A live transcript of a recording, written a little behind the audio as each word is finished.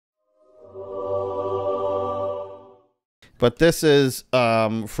but this is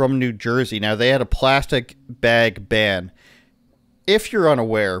from New Jersey. Now, they had a plastic bag ban. If you're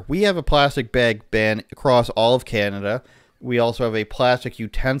unaware, we have a plastic bag ban across all of Canada. We also have a plastic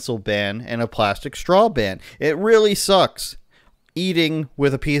utensil ban and a plastic straw ban. It really sucks. Eating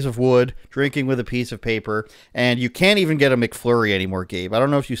with a piece of wood, drinking with a piece of paper, and you can't even get a McFlurry anymore, Gabe. I don't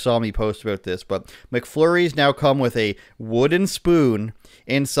know if you saw me post about this, but McFlurries now come with a wooden spoon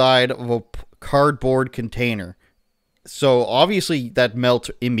inside of a cardboard container. So obviously that melts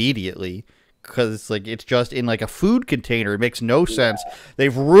immediately because like it's just in like a food container. It makes no sense.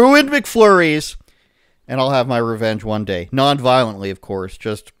 They've ruined McFlurries, and I'll have my revenge one day. Non-violently, of course,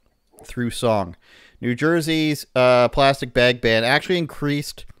 just through song. New Jersey's plastic bag ban actually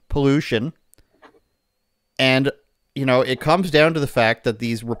increased pollution. And, you know, it comes down to the fact that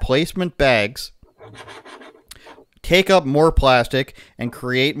these replacement bags take up more plastic and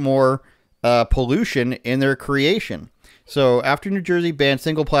create more pollution in their creation. So after New Jersey banned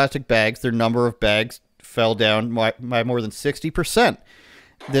single plastic bags, their number of bags fell down by more than 60%.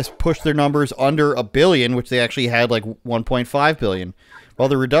 This pushed their numbers under a billion, which they actually had like 1.5 billion. While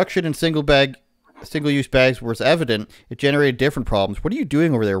the reduction in single-use bags was evident, it generated different problems. What are you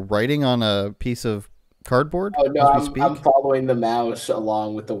doing over there? Writing on a piece of cardboard? Oh no, I'm following the mouse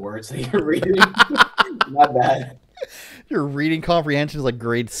along with the words that you're reading. Not bad. Your reading comprehension is like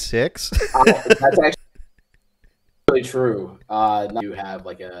grade 6? That's actually really true. You have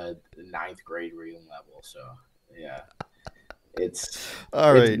like a 9th grade reading level, so yeah. It's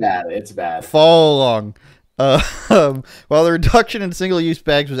bad. It's bad. Follow along. While the reduction in single-use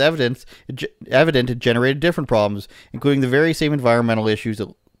bags was evident, it generated different problems, including the very same environmental issues it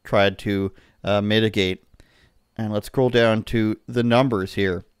tried to mitigate. And let's scroll down to the numbers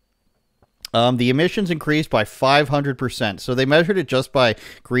here. The emissions increased by 500%. So they measured it just by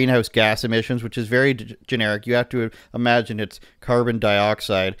greenhouse gas emissions, which is very generic. You have to imagine it's carbon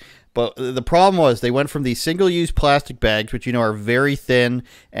dioxide. But the problem was they went from these single-use plastic bags, which you know are very thin,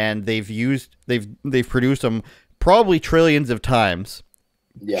 and they've produced them probably trillions of times,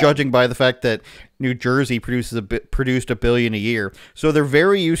 judging by the fact that New Jersey produced a billion a year. So they're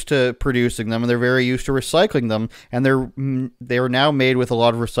very used to producing them, and they're very used to recycling them, and they are now made with a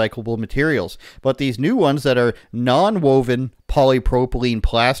lot of recyclable materials. But these new ones that are non-woven polypropylene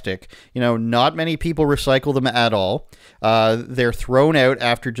plastic, you know, not many people recycle them at all. They're thrown out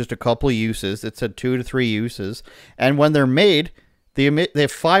after just a couple uses. It said 2 to 3 uses, and when they're made, they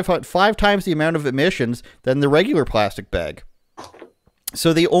have five times the amount of emissions than the regular plastic bag.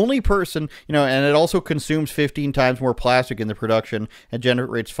 So the only person, you know, and it also consumes 15 times more plastic in the production and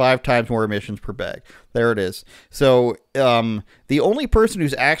generates 5 times more emissions per bag. There it is. So the only person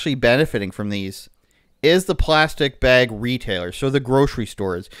who's actually benefiting from these is the plastic bag retailer, so the grocery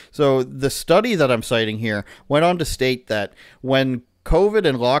stores. So the study that I'm citing here went on to state that when COVID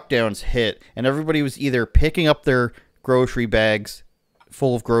and lockdowns hit and everybody was either picking up their grocery bags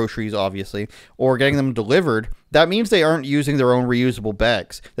full of groceries, obviously, or getting them delivered, that means they aren't using their own reusable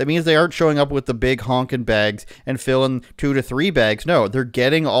bags. That means they aren't showing up with the big honkin' bags and filling 2 to 3 bags. No, they're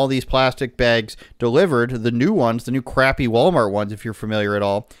getting all these plastic bags delivered, the new ones, the new crappy Walmart ones, if you're familiar at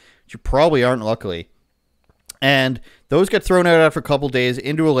all, which you probably aren't, luckily. And those get thrown out after a couple days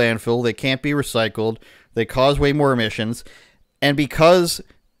into a landfill. They can't be recycled. They cause way more emissions. And because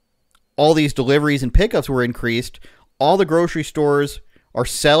all these deliveries and pickups were increased, all the grocery stores are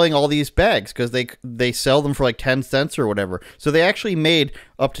selling all these bags because they sell them for like 10 cents or whatever. So they actually made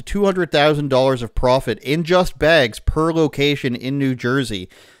up to $200,000 of profit in just bags per location in New Jersey.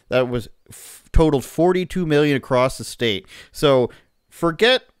 That was totaled $42 million across the state. So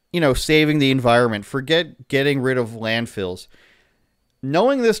forget, you know, saving the environment. Forget getting rid of landfills.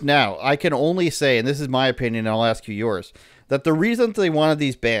 Knowing this now, I can only say, and this is my opinion, and I'll ask you yours, that the reason they wanted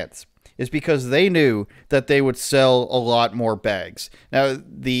these bans is because they knew that they would sell a lot more bags. Now,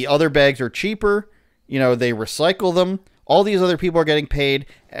 the other bags are cheaper. You know, they recycle them. All these other people are getting paid.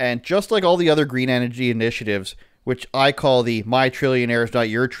 And just like all the other green energy initiatives, which I call the my trillionaires, not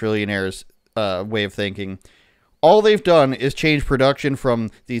your trillionaires way of thinking, all they've done is change production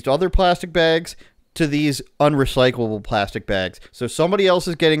from these other plastic bags to these unrecyclable plastic bags. So somebody else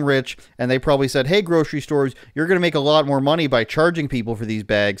is getting rich, and they probably said, hey, grocery stores, you're going to make a lot more money by charging people for these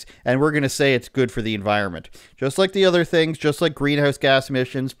bags, and we're going to say it's good for the environment. Just like the other things, just like greenhouse gas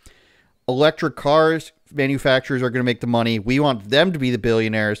emissions, electric cars manufacturers are going to make the money. We want them to be the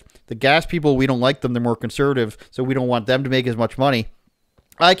billionaires. The gas people, we don't like them. They're more conservative, so we don't want them to make as much money.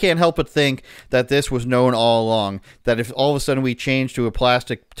 I can't help but think that this was known all along, that if all of a sudden we change to a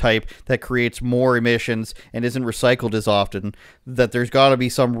plastic type that creates more emissions and isn't recycled as often, that there's got to be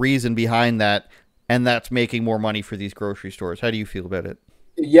some reason behind that, and that's making more money for these grocery stores. How do you feel about it?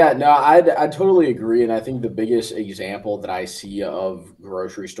 Yeah, no, I totally agree, and I think the biggest example that I see of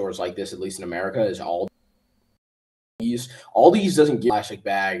grocery stores like this, at least in America, is Aldi's. Aldi's doesn't give a plastic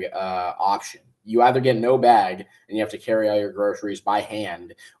bag option. You either get no bag and you have to carry all your groceries by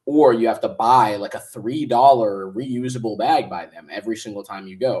hand, or you have to buy like a $3 reusable bag by them every single time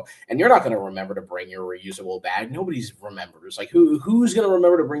you go. And you're not going to remember to bring your reusable bag. Nobody's remembers. Like who's going to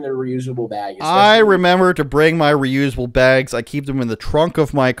remember to bring their reusable bag? I remember to bring my reusable bags. I keep them in the trunk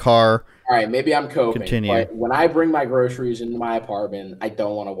of my car. All right, maybe I'm coping, Continue. but when I bring my groceries into my apartment, I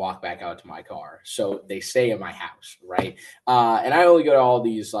don't want to walk back out to my car, so they stay in my house, right? And I only go to all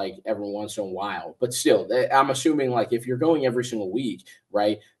these like every once in a while, but still, I'm assuming like if you're going every single week,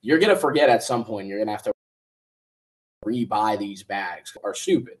 right, you're gonna forget at some point. You're gonna have to rebuy these bags. Are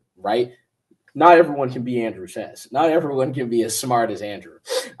stupid, right? Not everyone can be Andrew says. Not everyone can be as smart as Andrew,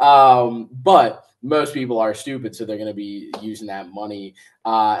 but most people are stupid, so they're going to be using that money.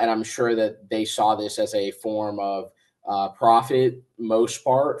 And I'm sure that they saw this as a form of profit. For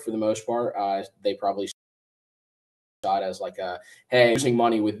the most part, they probably saw it as like a, hey, losing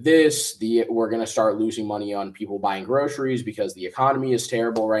money with this. We're going to start losing money on people buying groceries because the economy is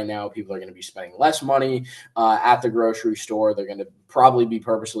terrible right now. People are going to be spending less money at the grocery store. They're going to probably be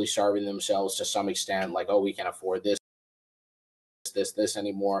purposely starving themselves to some extent, like, oh, we can't afford this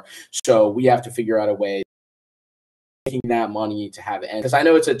anymore. So we have to figure out a way making that money to have it end. Because I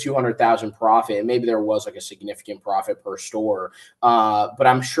know it's a 200,000 profit, and maybe there was like a significant profit per store. But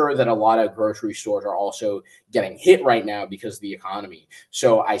I'm sure that a lot of grocery stores are also getting hit right now because of the economy.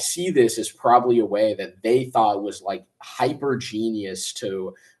 So I see this as probably a way that they thought was like hyper genius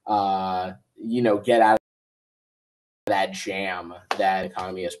to, get out of that jam that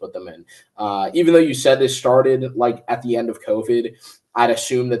economy has put them in. Even though you said this started like at the end of COVID, I'd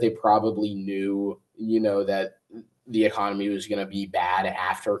assume that they probably knew, that the economy was going to be bad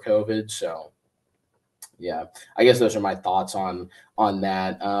after COVID. So yeah, I guess those are my thoughts on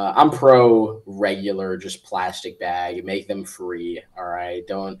that. I'm pro regular, just plastic bag. Make them free. All right.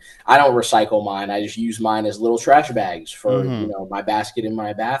 I don't recycle mine. I just use mine as little trash bags for my basket in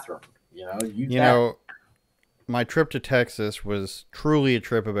my bathroom. My trip to Texas was truly a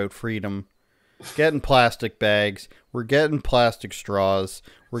trip about freedom. Getting plastic bags. We're getting plastic straws.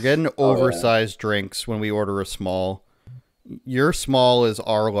 We're getting oversized drinks when we order a small. Your small is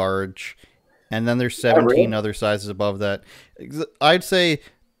our large. And then there's 17 other sizes above that. I'd say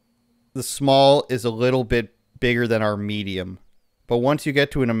the small is a little bit bigger than our medium. But once you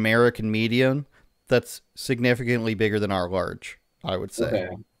get to an American medium, that's significantly bigger than our large, I would say.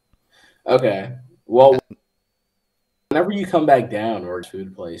 Okay. Well, whenever you come back down or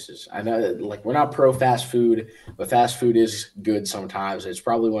food places, I know that, like, we're not pro fast food, but fast food is good sometimes. It's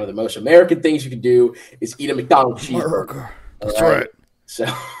probably one of the most American things you can do is eat a McDonald's cheeseburger. That's right. So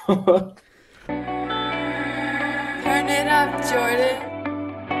turn it up, Jordan.